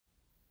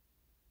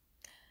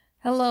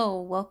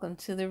Hello, welcome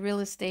to the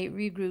Real Estate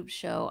Regroup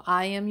Show.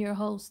 I am your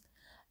host,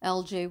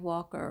 LJ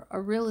Walker,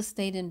 a real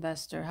estate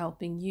investor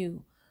helping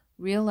you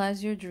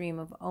realize your dream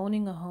of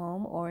owning a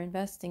home or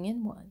investing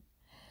in one.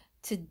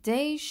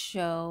 Today's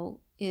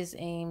show is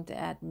aimed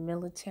at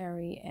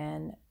military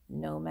and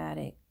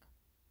nomadic,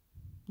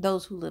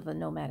 those who live a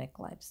nomadic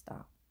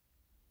lifestyle.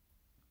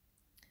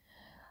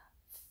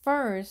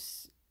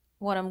 First,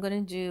 what I'm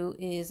going to do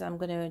is I'm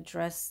going to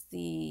address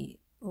the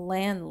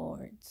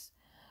landlords.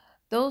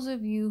 Those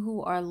of you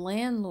who are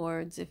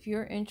landlords, if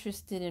you're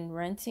interested in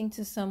renting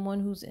to someone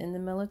who's in the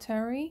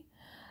military,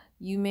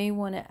 you may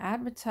want to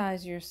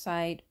advertise your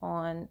site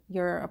on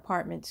your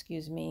apartment,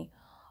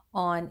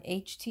 on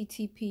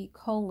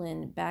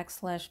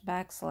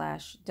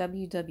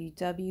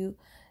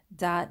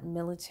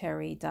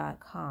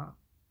http://www.military.com.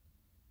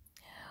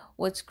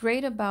 What's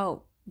great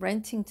about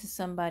renting to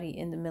somebody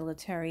in the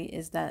military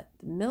is that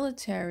the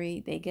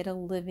military, they get a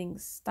living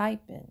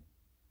stipend.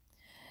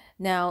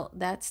 Now,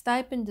 that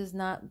stipend does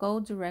not go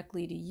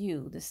directly to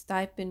you. The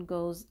stipend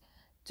goes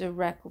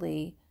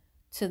directly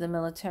to the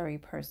military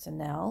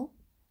personnel.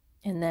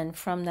 And then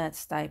from that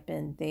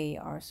stipend, they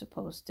are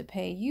supposed to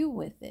pay you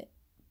with it.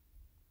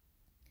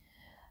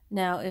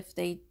 Now, if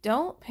they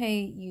don't pay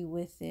you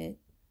with it,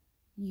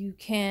 you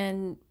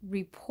can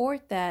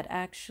report that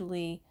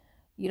actually.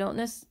 You don't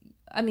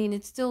necessarily,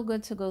 it's still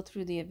good to go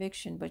through the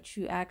eviction, but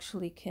you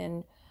actually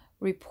can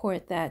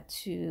report that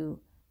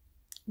to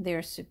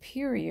their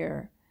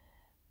superior.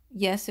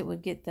 Yes, it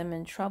would get them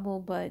in trouble,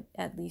 but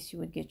at least you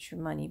would get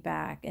your money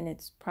back, and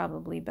it's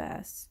probably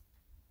best.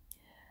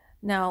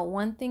 Now,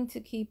 one thing to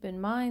keep in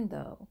mind,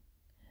 though,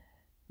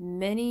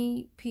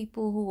 many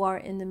people who are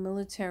in the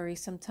military,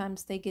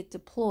 sometimes they get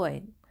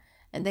deployed,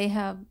 and they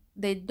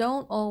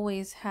don't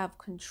always have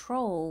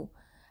control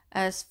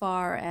as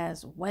far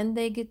as when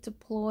they get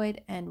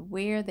deployed and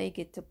where they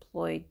get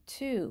deployed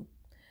to.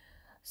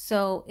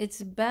 So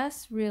it's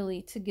best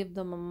really to give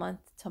them a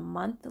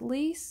month-to-month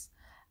lease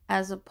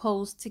as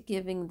opposed to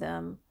giving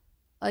them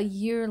a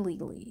yearly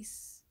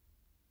lease.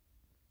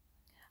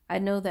 I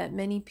know that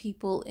many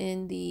people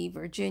in the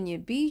Virginia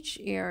Beach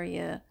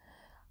area,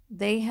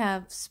 they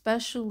have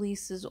special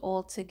leases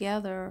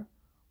altogether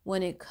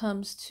when it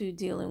comes to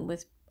dealing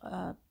with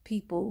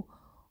people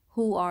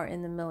who are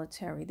in the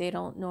military. They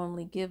don't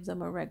normally give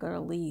them a regular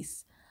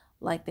lease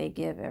like they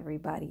give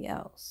everybody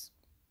else.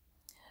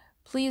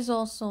 Please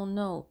also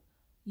note,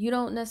 you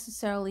don't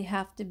necessarily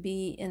have to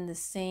be in the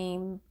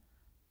same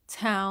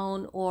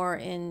town, or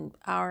in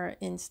our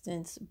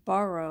instance,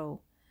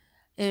 borough,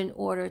 in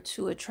order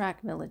to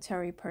attract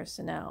military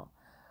personnel.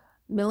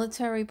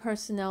 Military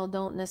personnel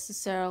don't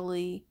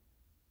necessarily,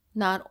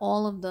 not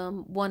all of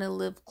them, want to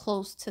live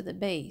close to the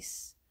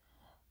base.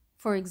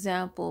 For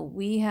example,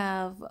 we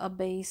have a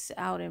base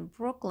out in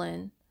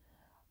Brooklyn,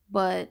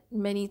 but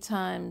many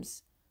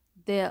times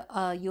there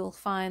you'll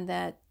find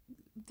that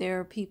there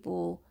are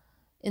people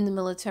in the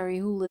military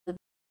who live in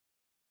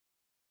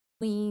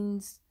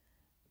Queens.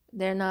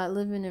 They're not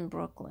living in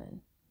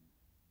Brooklyn.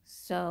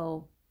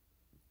 So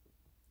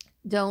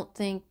don't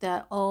think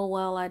that, oh,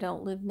 well, I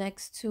don't live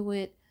next to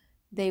it,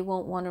 they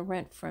won't want to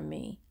rent from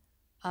me.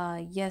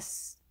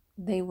 Yes,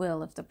 they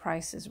will if the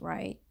price is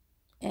right.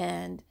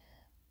 And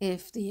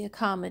if the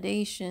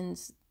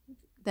accommodations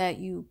that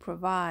you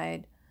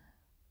provide,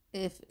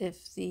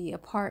 if the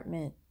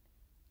apartment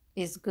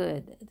is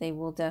good, they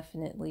will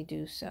definitely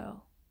do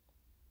so.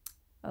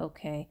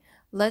 Okay,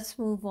 let's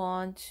move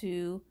on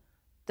to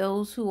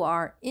those who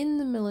are in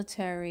the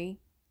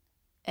military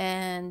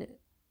and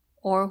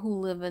or who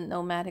live a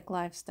nomadic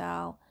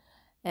lifestyle,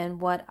 and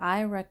what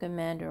I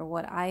recommend or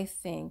what I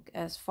think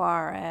as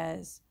far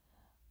as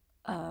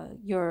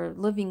your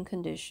living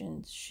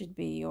conditions should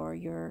be, or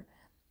your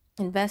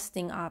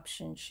investing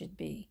options should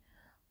be.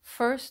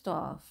 First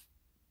off,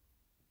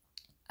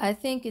 I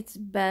think it's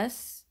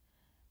best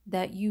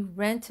that you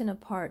rent an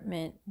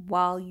apartment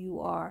while you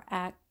are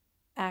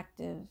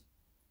active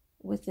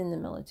within the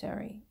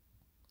military.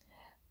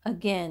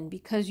 Again,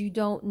 because you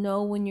don't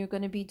know when you're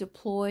going to be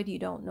deployed, you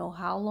don't know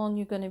how long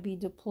you're going to be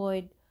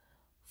deployed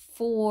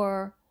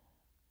for,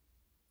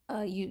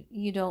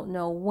 you don't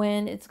know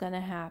when it's going to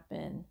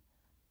happen.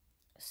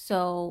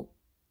 So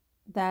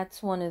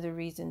that's one of the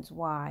reasons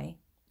why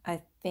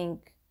I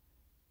think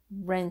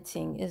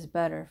renting is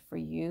better for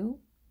you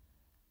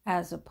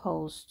as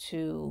opposed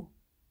to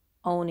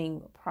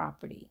owning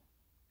property.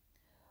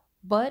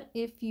 But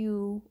if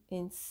you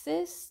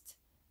insist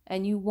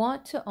and you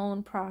want to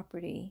own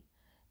property,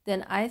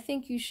 then I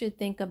think you should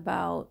think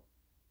about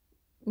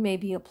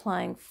maybe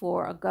applying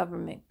for a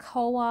government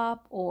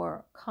co-op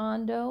or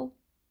condo.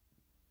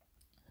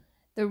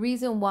 The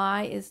reason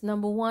why is,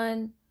 number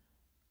one,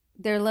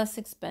 they're less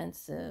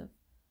expensive.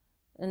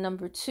 And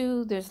number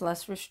two, there's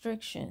less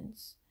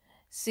restrictions.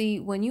 See,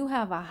 when you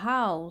have a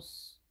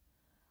house,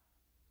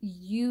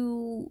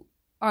 you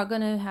are going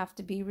to have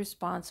to be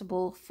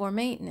responsible for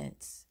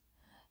maintenance.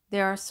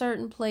 There are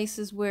certain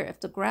places where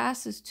if the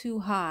grass is too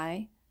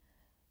high,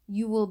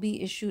 you will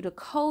be issued a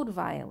code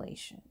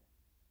violation.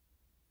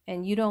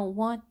 And you don't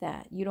want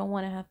that. You don't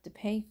want to have to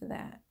pay for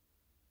that.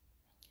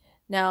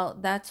 Now,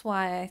 that's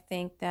why I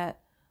think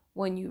that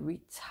when you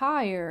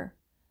retire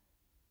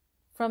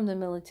from the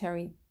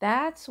military,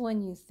 that's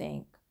when you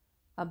think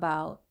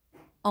about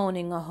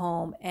owning a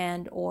home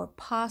and or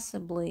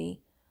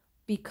possibly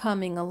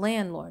becoming a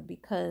landlord,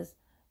 because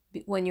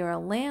when you're a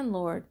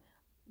landlord,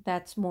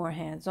 that's more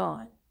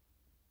hands-on.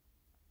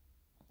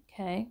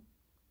 Okay?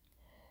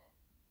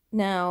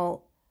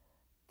 Now,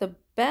 the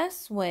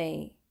best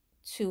way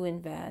to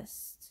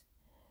invest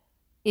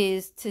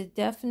is to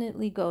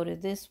definitely go to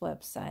this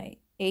website,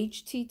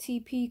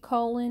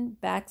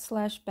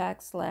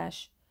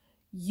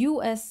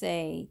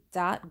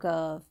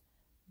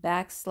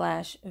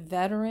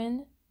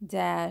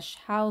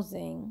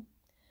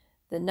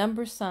 the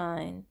number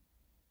sign,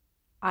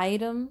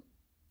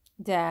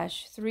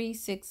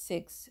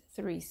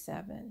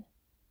 item-36637.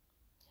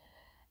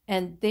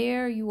 And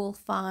there you will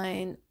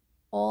find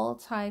all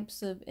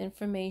types of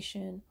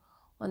information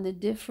on the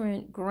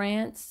different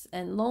grants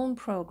and loan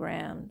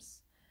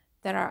programs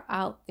that are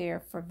out there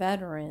for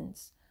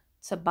veterans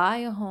to buy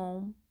a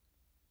home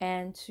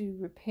and to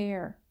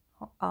repair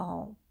a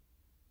home.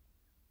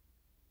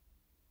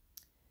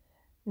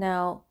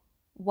 Now,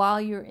 while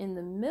you're in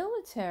the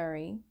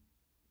military,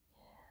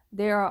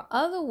 there are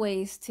other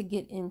ways to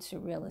get into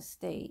real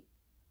estate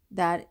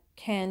that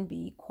can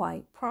be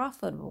quite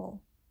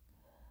profitable.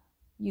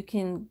 You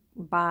can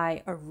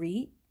buy a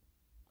REIT,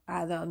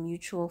 either a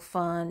mutual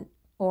fund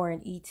or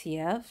an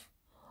ETF,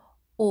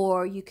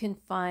 or you can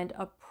find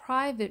a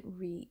private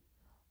REIT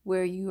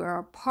where you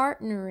are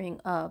partnering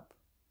up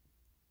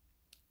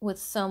with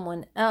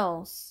someone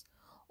else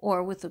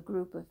or with a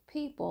group of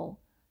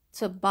people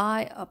to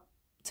buy a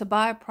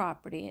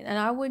property. And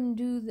I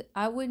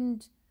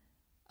wouldn't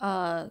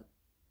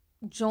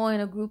join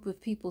a group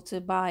of people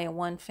to buy a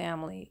one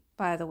family.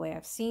 By the way,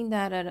 I've seen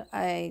that and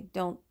I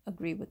don't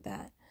agree with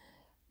that.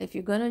 If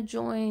you're going to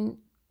join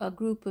a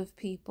group of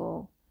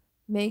people,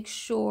 make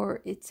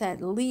sure it's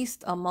at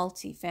least a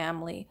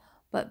multifamily,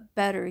 but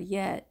better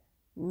yet,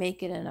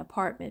 make it an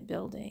apartment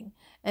building,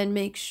 and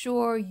make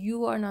sure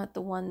you are not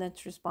the one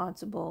that's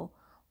responsible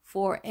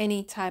for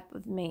any type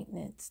of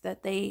maintenance,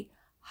 that they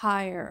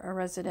hire a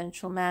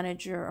residential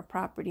manager, a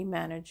property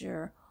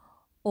manager,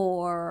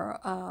 or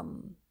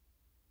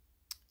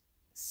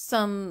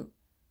some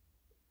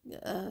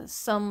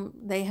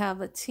they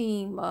have a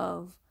team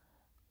of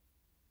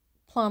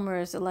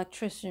plumbers,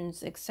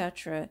 electricians,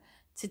 etc.,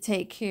 to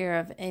take care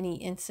of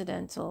any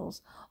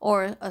incidentals,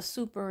 or a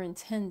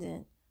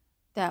superintendent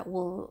that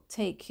will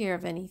take care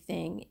of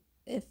anything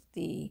if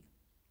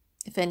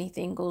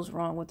anything goes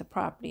wrong with the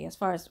property, as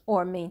far as,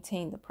 or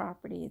maintain the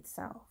property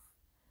itself.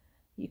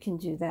 You can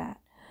do that.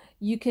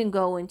 You can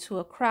go into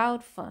a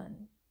crowd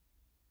fund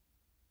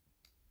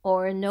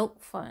or a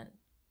note fund.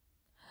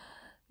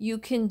 You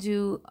can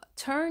do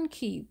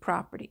turnkey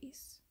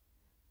properties.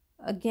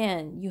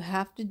 Again, you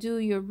have to do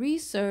your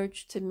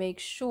research to make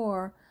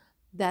sure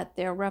that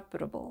they're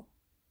reputable.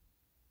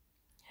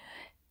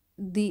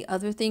 The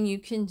other thing you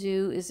can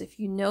do is, if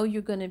you know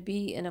you're going to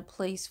be in a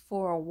place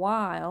for a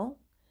while,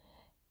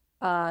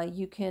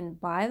 you can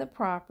buy the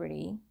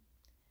property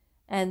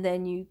and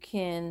then you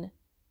can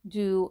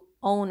do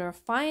owner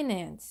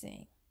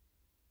financing,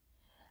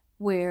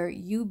 where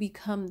you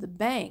become the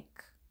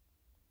bank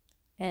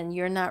and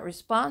you're not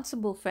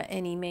responsible for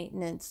any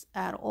maintenance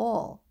at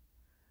all.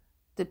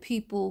 The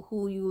people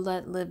who you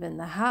let live in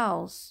the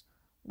house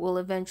will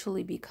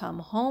eventually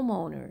become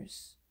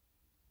homeowners,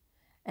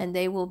 and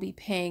they will be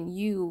paying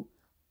you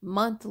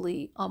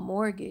monthly a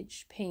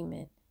mortgage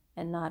payment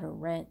and not a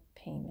rent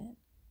payment.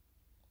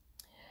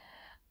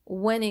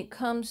 When it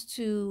comes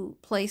to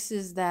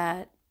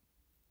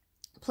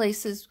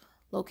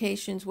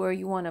locations where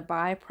you want to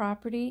buy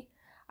property,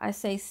 I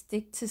say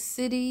stick to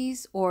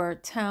cities or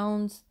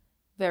towns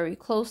very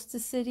close to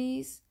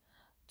cities.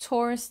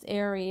 Tourist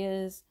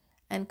areas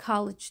and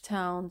college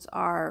towns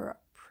are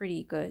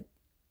pretty good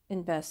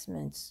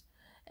investments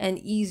and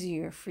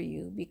easier for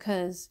you,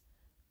 because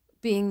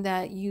being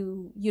that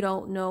you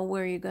don't know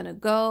where you're going to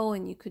go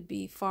and you could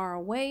be far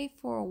away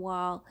for a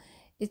while,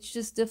 it's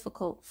just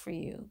difficult for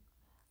you.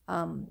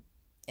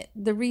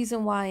 The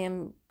reason why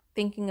I'm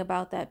thinking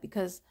about that,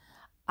 because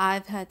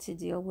I've had to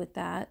deal with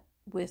that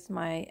with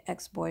my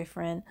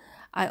ex-boyfriend.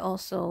 I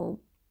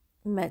also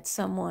met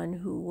someone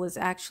who was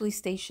actually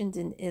stationed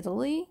in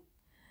Italy,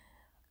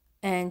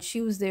 and she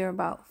was there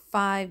about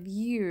 5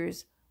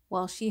 years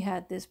while she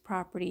had this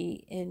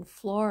property in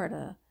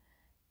Florida.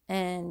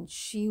 And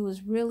she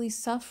was really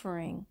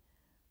suffering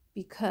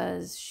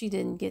because she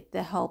didn't get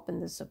the help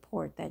and the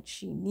support that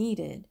she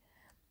needed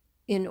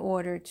in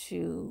order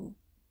to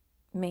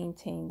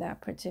maintain that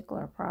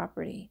particular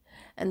property.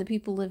 And the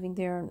people living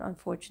there,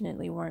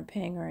 unfortunately, weren't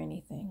paying her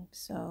anything.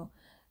 So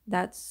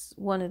that's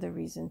one of the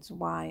reasons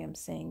why I'm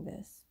saying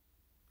this.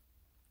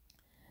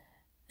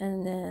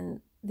 And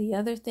then the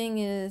other thing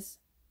is,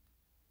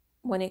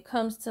 when it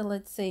comes to,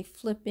 let's say,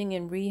 flipping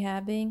and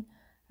rehabbing,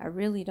 I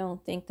really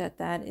don't think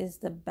that is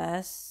the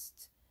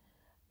best,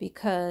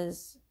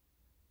 because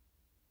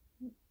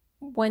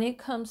when it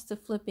comes to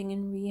flipping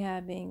and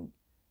rehabbing,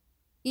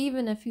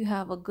 even if you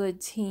have a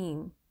good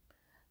team,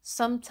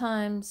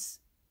 sometimes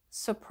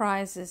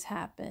surprises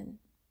happen.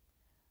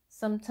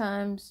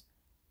 Sometimes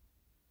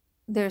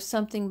there's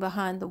something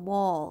behind the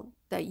wall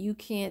that you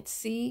can't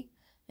see,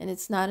 and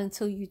it's not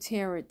until you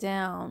tear it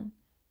down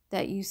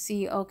that you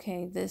see,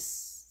 okay,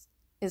 this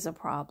is a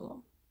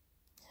problem.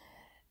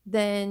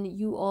 Then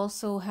you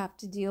also have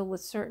to deal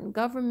with certain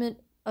government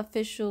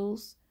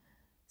officials,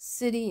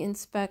 city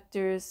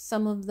inspectors.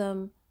 Some of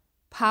them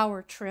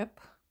power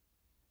trip.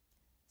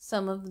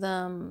 Some of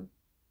them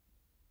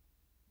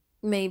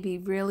may be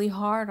really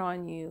hard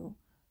on you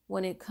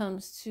when it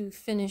comes to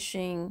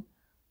finishing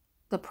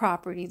the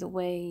property the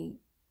way,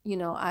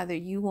 either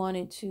you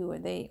wanted to, or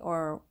they,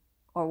 or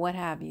what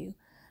have you.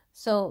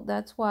 So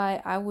that's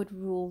why I would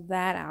rule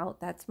that out.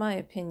 That's my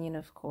opinion,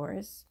 of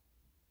course.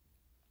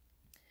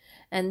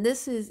 And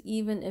this is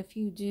even if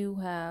you do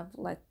have,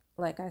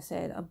 like I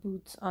said, a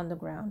boots on the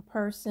ground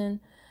person.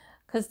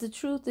 Because the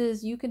truth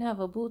is, you can have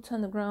a boots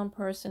on the ground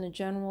person, a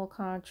general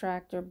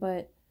contractor,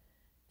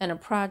 and a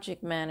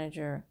project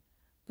manager,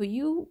 but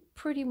you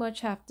pretty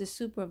much have to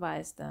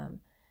supervise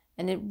them.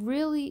 And it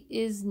really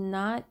is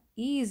not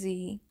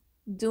easy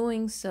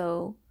doing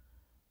so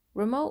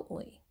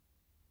remotely.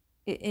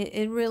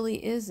 It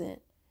really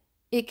isn't.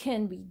 It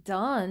can be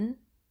done.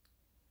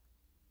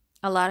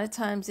 A lot of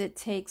times it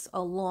takes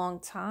a long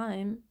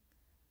time.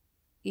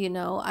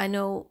 I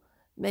know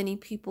many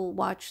people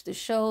watch the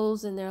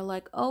shows and they're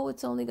like, oh,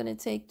 it's only going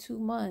to take 2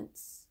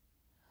 months.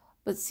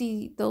 But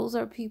see, those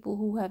are people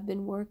who have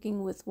been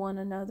working with one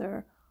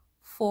another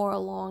for a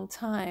long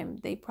time.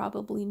 They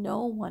probably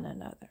know one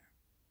another.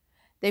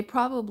 They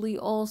probably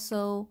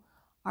also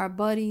are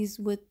buddies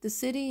with the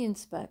city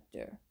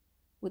inspector,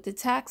 with the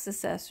tax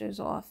assessor's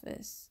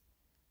office,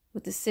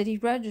 with the city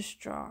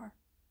registrar.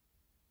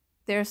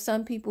 There are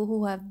some people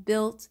who have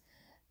built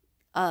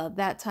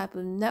that type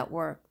of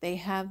network. They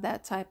have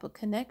that type of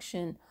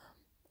connection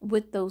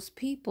with those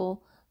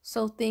people,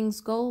 so things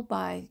go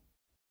by.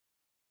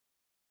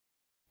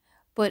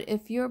 But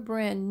if you're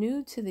brand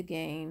new to the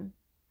game,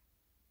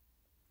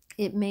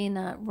 it may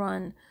not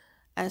run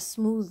as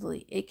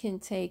smoothly. It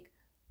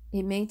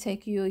may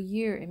take you a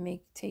year. It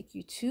may take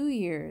you 2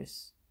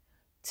 years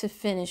to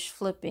finish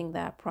flipping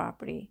that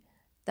property.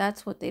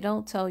 That's what they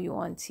don't tell you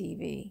on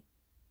TV,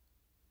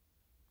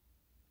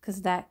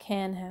 because that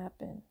can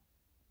happen.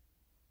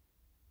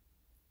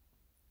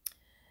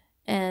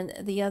 And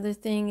the other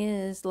thing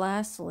is,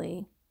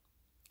 lastly,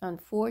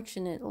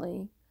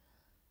 unfortunately,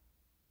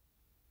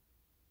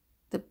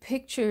 the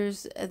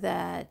pictures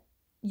that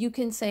you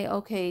can say,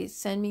 okay,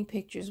 send me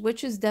pictures,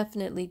 which is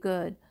definitely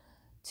good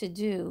to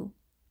do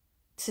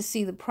to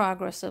see the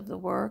progress of the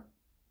work.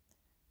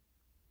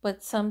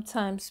 But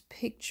sometimes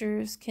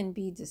pictures can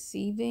be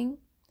deceiving,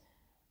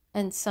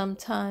 and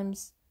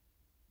sometimes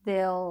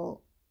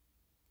they'll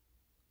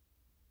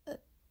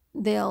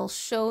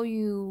show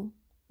you,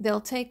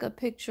 they'll take a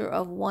picture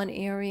of one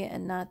area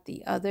and not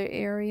the other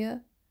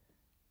area,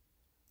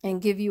 and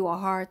give you a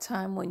hard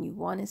time when you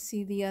want to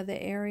see the other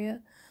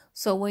area.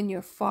 So when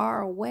you're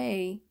far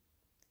away,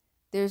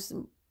 there's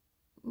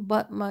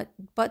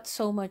but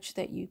so much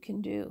that you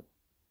can do.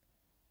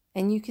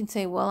 And you can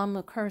say, well, I'm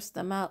going to curse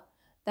them out.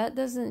 That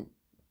doesn't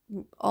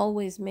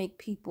always make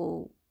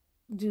people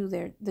do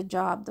the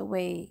job the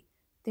way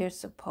they're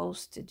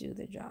supposed to do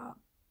the job,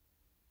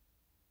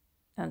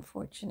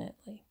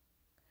 unfortunately.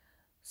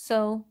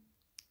 So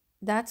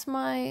that's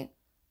my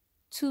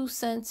 2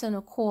 cents and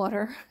a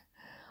quarter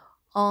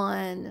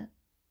on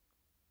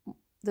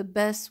the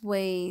best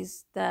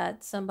ways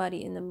that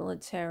somebody in the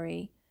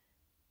military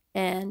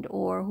and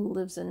or who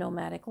lives a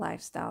nomadic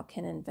lifestyle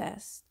can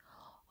invest.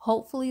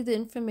 Hopefully the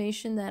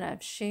information that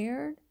I've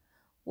shared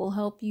will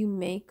help you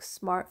make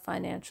smart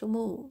financial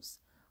moves.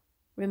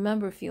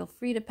 Remember, feel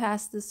free to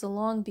pass this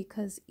along,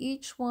 because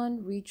each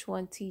one, reach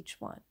one, teach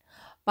one.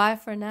 Bye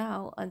for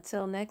now.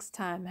 Until next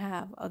time,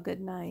 have a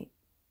good night.